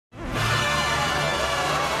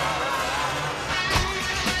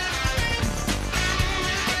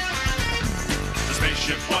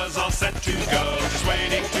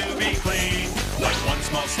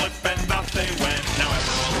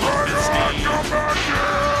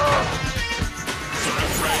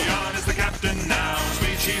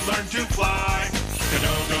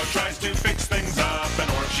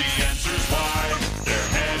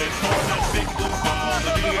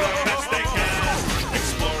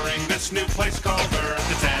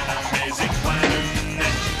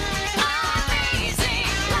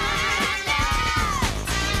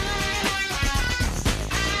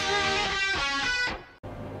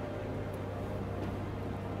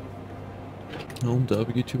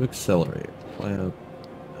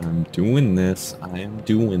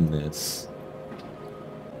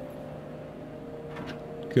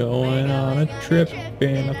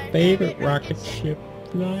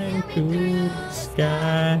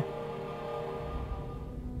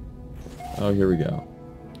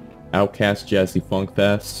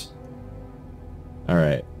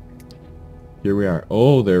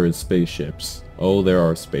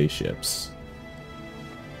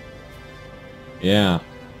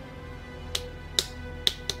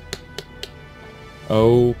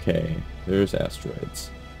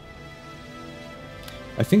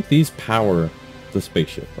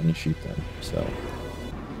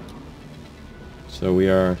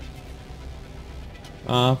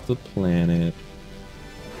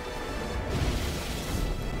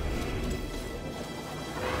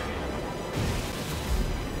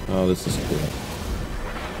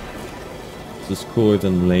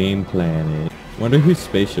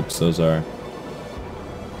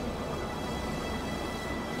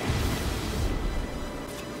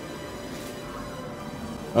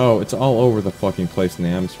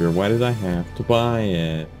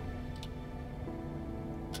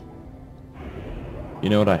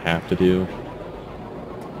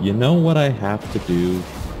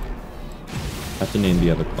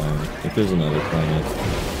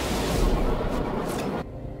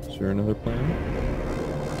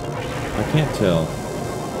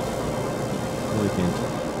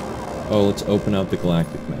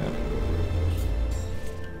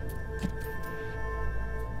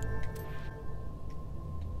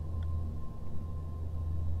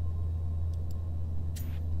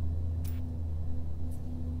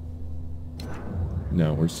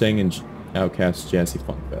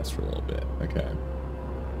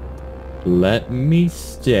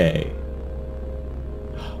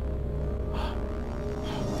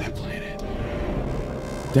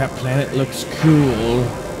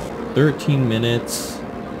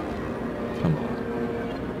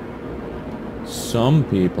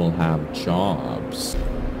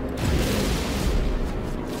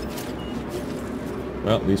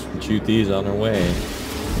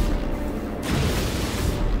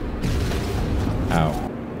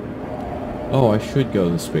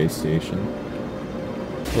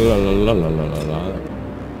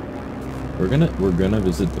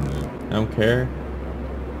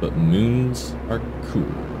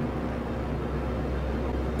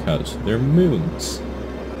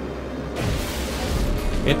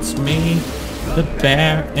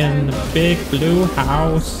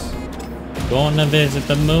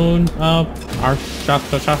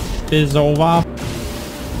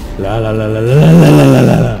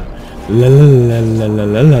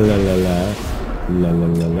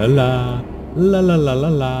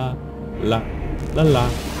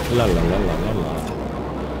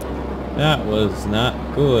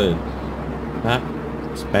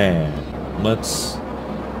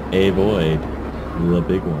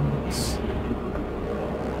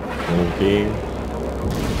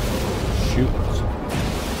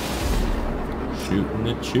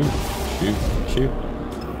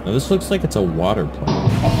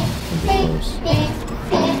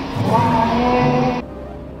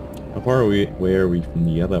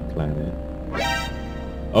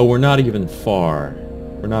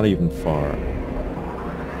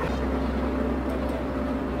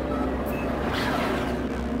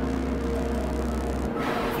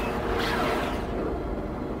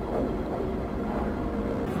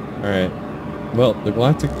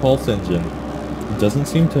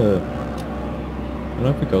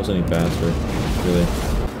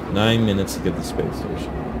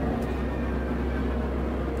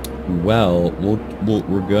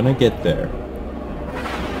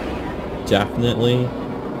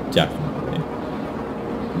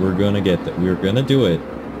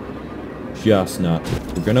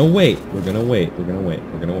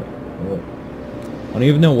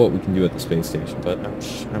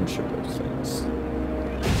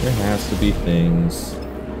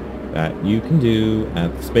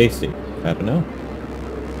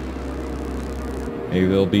Maybe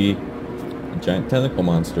there'll be a giant tentacle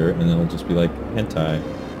monster, and it'll just be like hentai.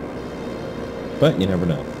 But you never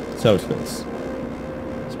know. It's outer space.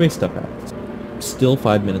 Space stuff happens. Still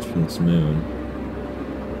 5 minutes from this moon.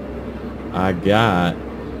 I got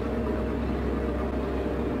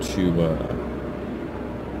to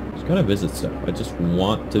just gotta visit stuff. I just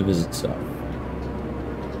want to visit stuff.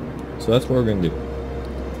 So that's what we're gonna do.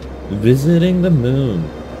 Visiting the moon.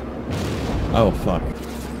 Oh fuck.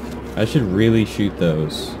 I should really shoot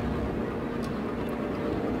those.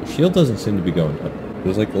 The shield doesn't seem to be going up.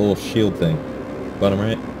 There's like a little shield thing. Bottom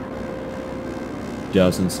right.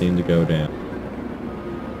 Doesn't seem to go down.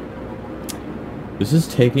 This is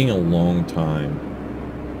taking a long time.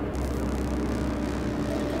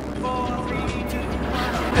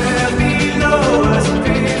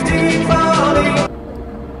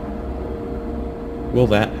 Will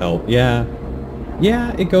that help? Yeah.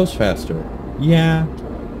 Yeah, it goes faster. Yeah.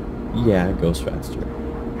 Yeah, it goes faster.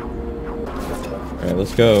 Alright,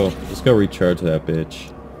 let's go. Let's go recharge that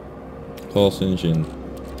bitch. Pulse engine.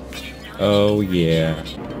 Oh yeah.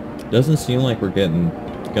 Doesn't seem like we're gonna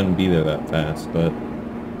be there that fast, but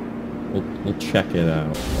we'll check it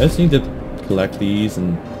out. I just need to collect these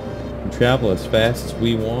and travel as fast as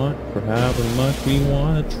we want for however much we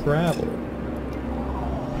want to travel.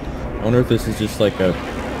 I wonder if this is just like a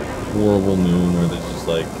horrible moon where there's just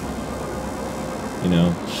like, you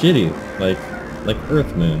know, shitty, like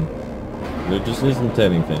Earth moon. There just isn't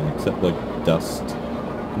anything except like dust,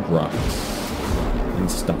 rocks, and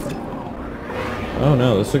stuff like that. Oh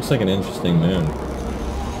no, this looks like an interesting moon.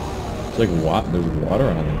 It's like there's water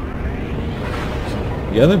on it.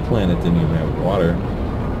 The other planet didn't even have water.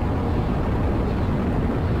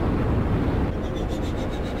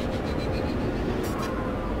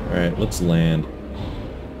 Alright, let's land.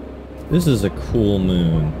 This is a cool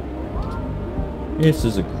moon. This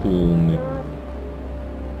is a cool moon.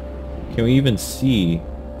 Can we even see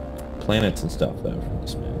planets and stuff though from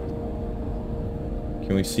this moon?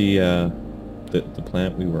 Can we see the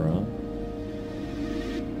planet we were on?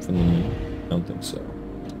 From the moon? I don't think so.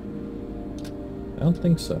 I don't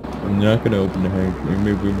think so. I'm not gonna open the I'm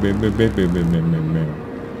not gonna open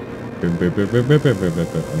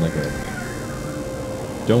it.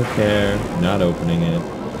 Don't care, not opening it.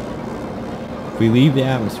 If we leave the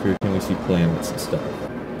atmosphere, can we see planets and stuff?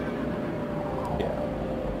 Yeah.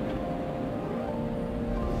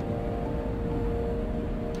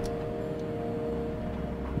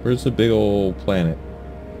 Where's the big old planet?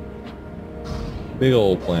 Big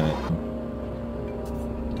old planet.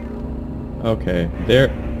 Okay,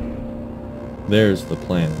 there's the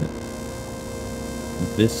planet.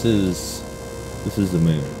 This is the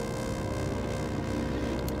moon.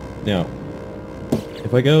 Now,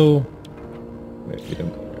 if I go... Wait, we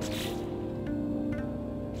don't go there.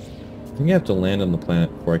 I think I have to land on the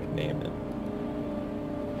planet before I can name it.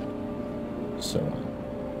 So,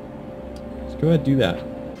 let's go ahead and do that.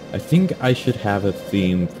 I think I should have a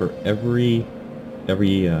theme for every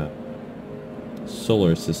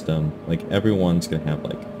solar system. Like, everyone's gonna have,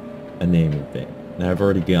 like, a naming thing. And I've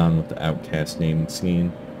already gone with the Outcast naming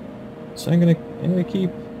scheme. So I'm gonna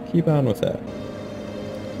keep on with that.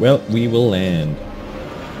 Well, we will land.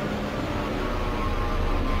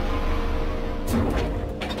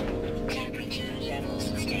 Temperature levels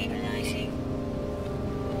stabilizing.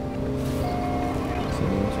 So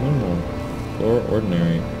there's one more. Lower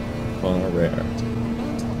ordinary, fauna rare. The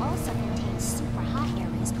mantle also contains super hot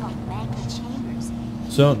areas called magma chambers.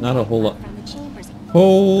 So, not a whole lot. From the chambers.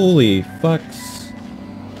 Holy fucks.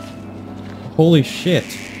 Holy shit.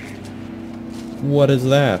 What is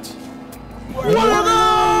that? What are those?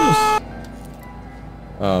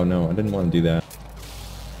 Oh no, I didn't want to do that.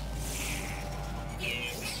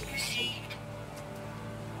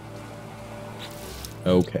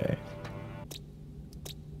 Okay.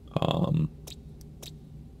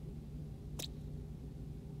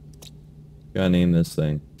 Gotta name this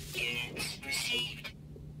thing.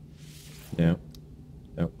 Yeah.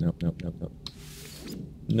 Nope.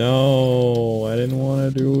 No, I didn't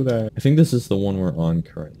want to do that. I think this is the one we're on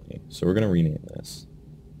currently, so we're gonna rename this.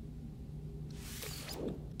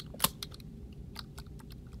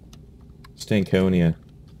 Stankonia.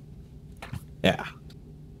 Yeah.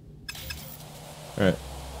 Alright.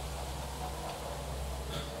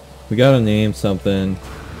 We gotta name something.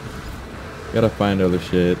 Gotta find other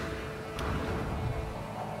shit.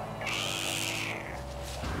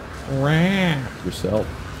 Wrap yourself.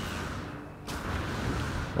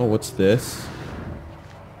 Oh, what's this?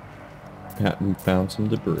 We found some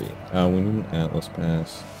debris. Oh, we need an Atlas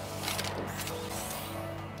pass.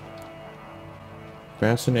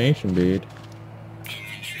 Fascination bead.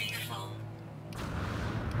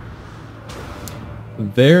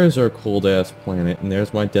 There's our cold ass planet, and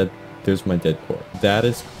there's my dead core. That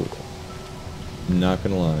is cool. Not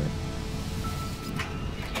gonna lie.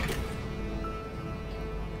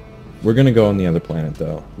 We're gonna go on the other planet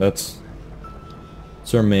though. That's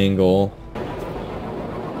our main goal.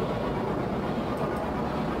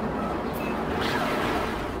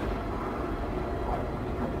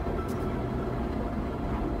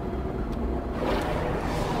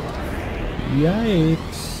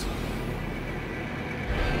 Yikes.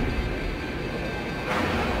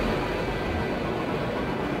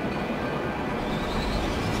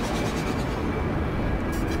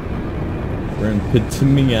 We're in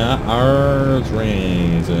Pitimia Ars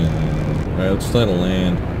Range. Alright, let's try to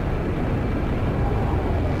land.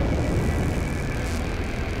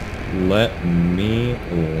 Let me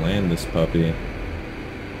land this puppy.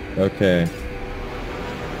 Okay.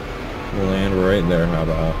 We'll land right there, how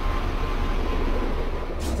about?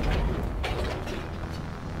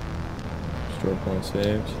 Store point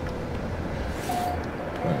saved.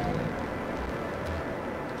 Right.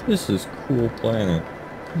 This is cool planet.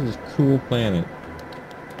 This is cool planet.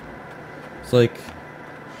 It's like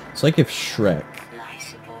if Shrek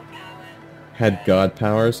had god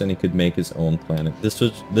powers and he could make his own planet. This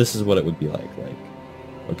is what it would be like. Like,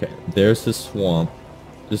 okay, there's this swamp,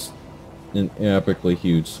 just an epically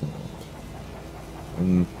huge swamp.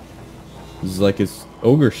 And this is like his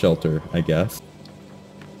ogre shelter, I guess.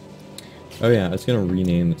 Oh yeah, I was gonna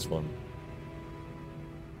rename this one.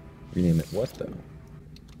 Rename it what though?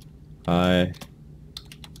 I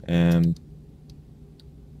am.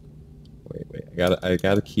 Wait. I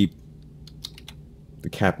gotta keep the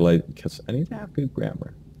capitalized because I need to have good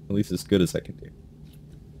grammar. At least as good as I can do.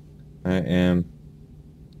 I am.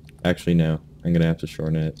 Actually, no. I'm gonna have to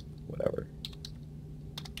shorten it. Whatever.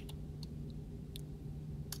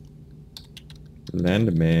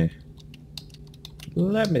 Lend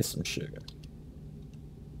me some sugar.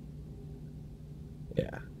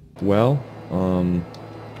 Yeah. Well,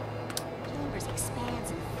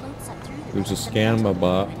 there's a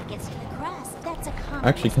Scanmobop.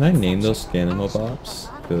 Actually, can I name those Scanmobops?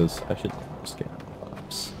 Because I should name those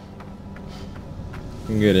Scanmobops. You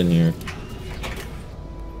can get in here.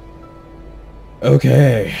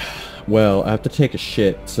 Okay. Well, I have to take a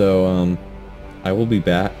shit, so I will be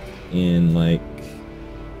back in like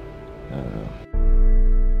I don't know,